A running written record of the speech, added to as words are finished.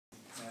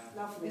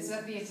lovely. Is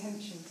that the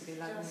attention to the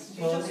alignment?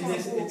 Well,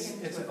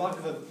 it's a lot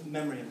of a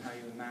memory in how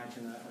you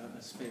imagine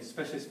a space,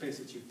 especially a space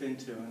that you've been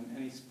to, and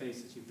any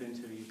space that you've been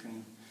to, you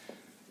can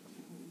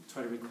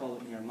try to recall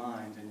it in your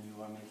mind, and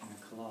you are making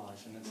a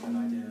collage, and it's that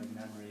idea of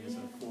memory as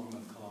a form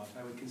of collage.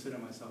 I would consider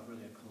myself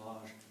really a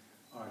collage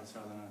artist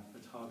rather than a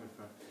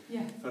photographer.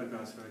 Yeah.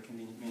 Photographs for a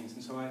convenient means,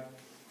 and so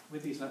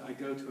with these, I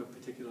go to a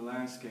particular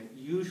landscape,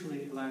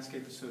 usually a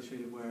landscape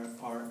associated where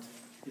art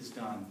is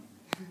done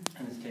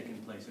and has taken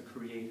place, a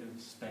creative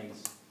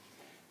space.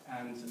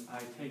 And I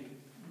take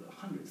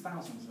hundreds,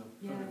 thousands of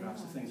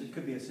photographs of things. It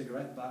could be a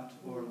cigarette butt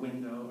or a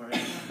window or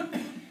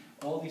anything.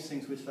 All these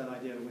things, which that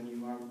idea when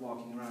you are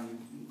walking around,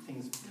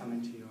 things come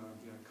into your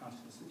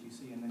consciousness that you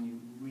see, and then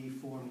you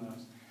reform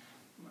those.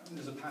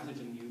 There's a passage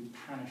in the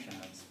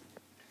Upanishads,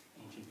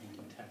 ancient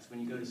Indian text. When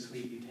you go to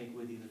sleep, you take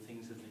with you the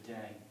things of the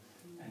day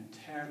and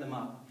tear them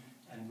up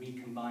and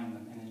recombine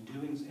them, and in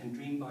doing, and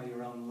dream by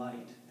your own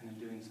light, and in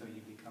doing so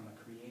you become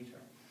a creator.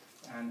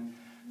 And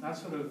that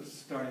sort of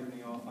started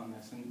me off on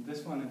this, and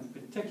this one in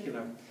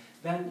particular.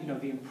 Then,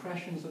 the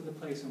impressions of the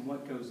place and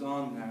what goes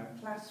on there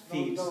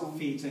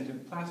feeds into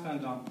Place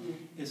Vendome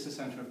is the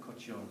centre of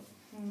couture,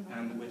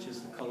 and which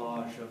is the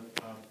collage of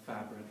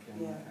fabric,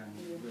 and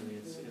really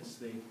it's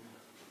the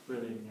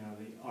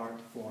art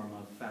form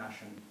of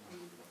fashion.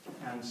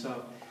 And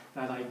so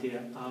that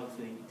idea of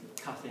the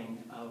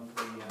cutting of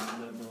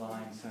the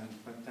lines,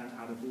 but then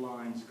out of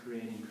lines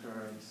creating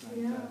curves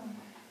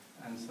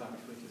and such,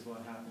 which is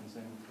what happens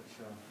in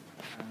couture.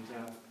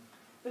 And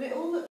but it all